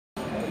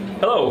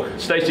Hello,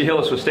 Stacy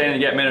Hillis with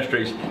Standing the Gap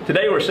Ministries.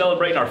 Today we're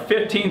celebrating our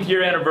 15th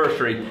year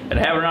anniversary and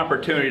having an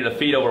opportunity to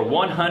feed over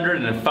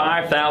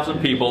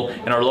 105,000 people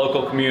in our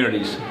local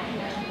communities.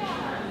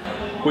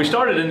 We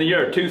started in the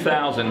year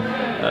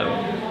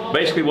 2000.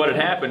 Basically what had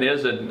happened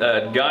is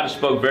that God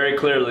spoke very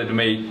clearly to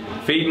me,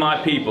 feed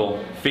my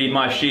people, feed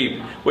my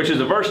sheep, which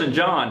is a verse in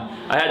John.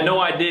 I had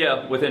no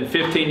idea within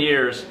 15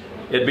 years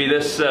it'd be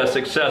this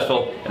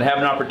successful and have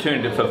an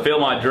opportunity to fulfill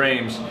my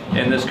dreams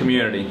in this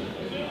community.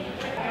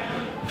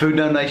 Food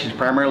donations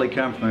primarily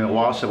come from the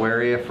Owasso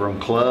area,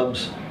 from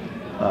clubs,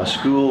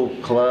 school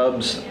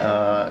clubs,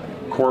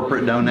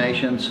 corporate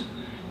donations,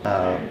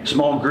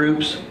 small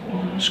groups,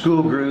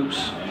 school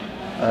groups,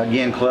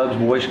 again clubs,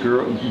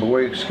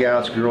 Boy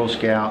Scouts, Girl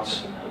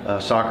Scouts,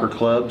 soccer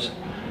clubs.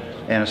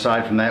 And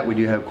aside from that, we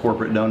do have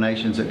corporate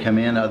donations that come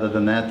in. Other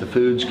than that, the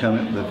food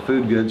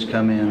goods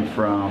come in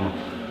from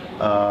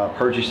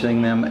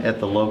purchasing them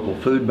at the local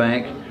food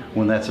bank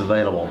when that's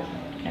available.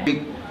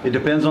 It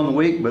depends on the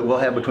week, but we'll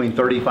have between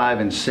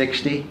 35 and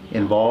 60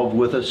 involved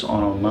with us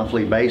on a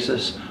monthly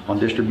basis. On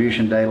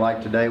distribution day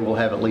like today, we'll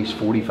have at least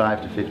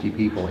 45 to 50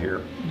 people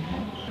here.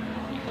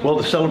 Well,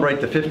 to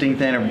celebrate the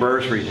 15th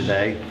anniversary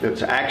today,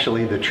 it's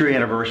actually the true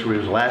anniversary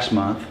was last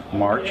month,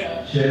 March,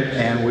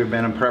 and we've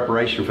been in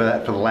preparation for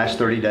that for the last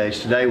 30 days.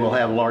 Today we'll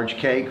have a large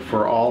cake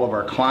for all of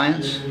our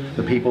clients,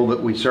 the people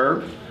that we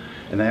serve,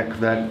 and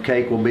that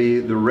cake will be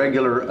the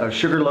regular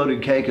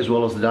sugar-loaded cake as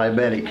well as the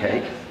diabetic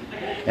cake.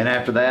 And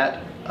after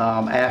that,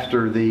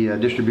 after the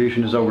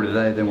distribution is over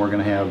today, then we're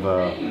going to have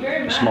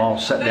a small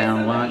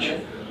sit-down lunch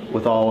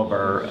with all of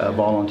our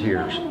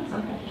volunteers.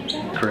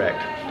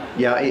 Correct.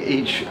 Yeah,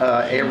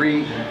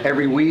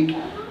 every week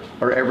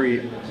or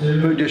every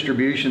food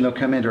distribution, they'll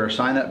come into our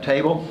sign-up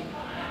table,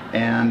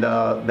 and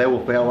they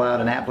will fill out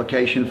an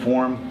application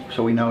form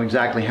so we know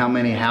exactly how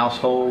many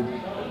household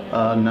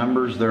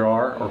numbers there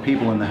are, or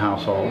people in the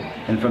household,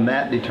 and from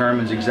that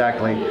determines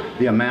exactly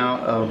the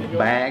amount of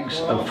bags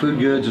of food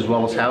goods as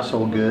well as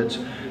household goods.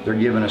 They're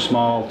given a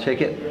small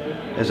ticket.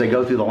 As they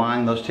go through the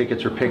line, those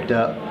tickets are picked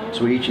up,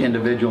 so each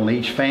individual and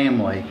each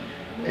family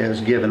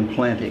is given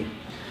plenty.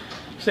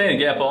 Standing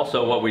the Gap,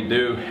 also what we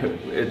do,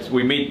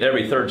 we meet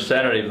every third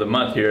Saturday of the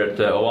month here at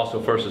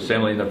Owasso First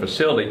Assembly in the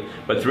facility,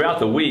 but throughout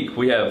the week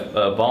we have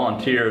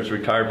volunteers,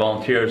 retired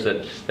volunteers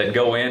that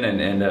go in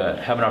and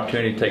have an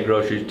opportunity to take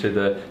groceries to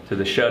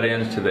the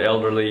shut-ins, to the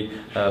elderly,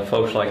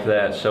 folks like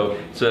that. So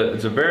it's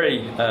a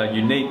very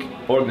unique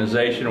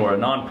organization. We're a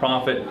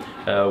non-profit.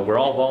 We're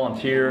all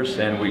volunteers,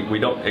 and we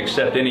don't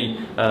accept any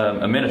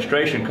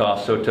administration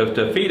costs. So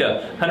to feed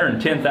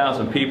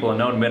 110,000 people and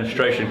no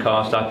administration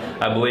cost,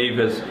 I believe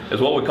is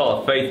what we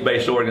call a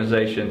faith-based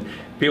organization.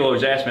 People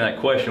always ask me that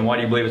question, why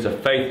do you believe it's a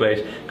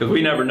faith-based? Because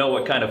we never know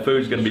what kind of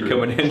food is going to be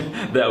coming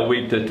in that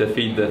week to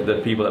feed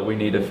the people that we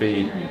need to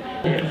feed.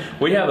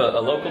 We have a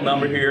local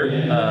number here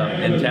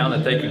in town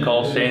that they can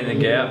call, Standing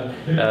the Gap,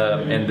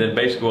 and then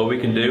basically what we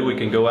can do, we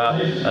can go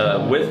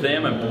out with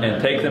them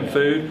and take them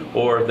food,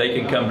 or they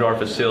can come to our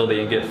facility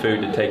and get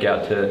food to take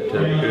out to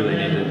who they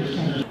need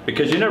it.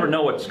 Because you never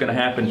know what's going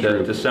to happen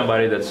to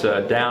somebody that's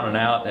down and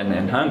out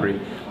and hungry.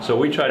 So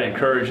we try to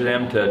encourage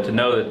them to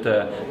know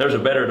that there's a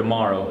better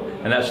tomorrow,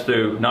 and that's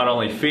through not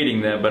only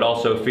feeding them, but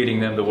also feeding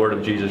them the Word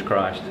of Jesus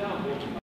Christ.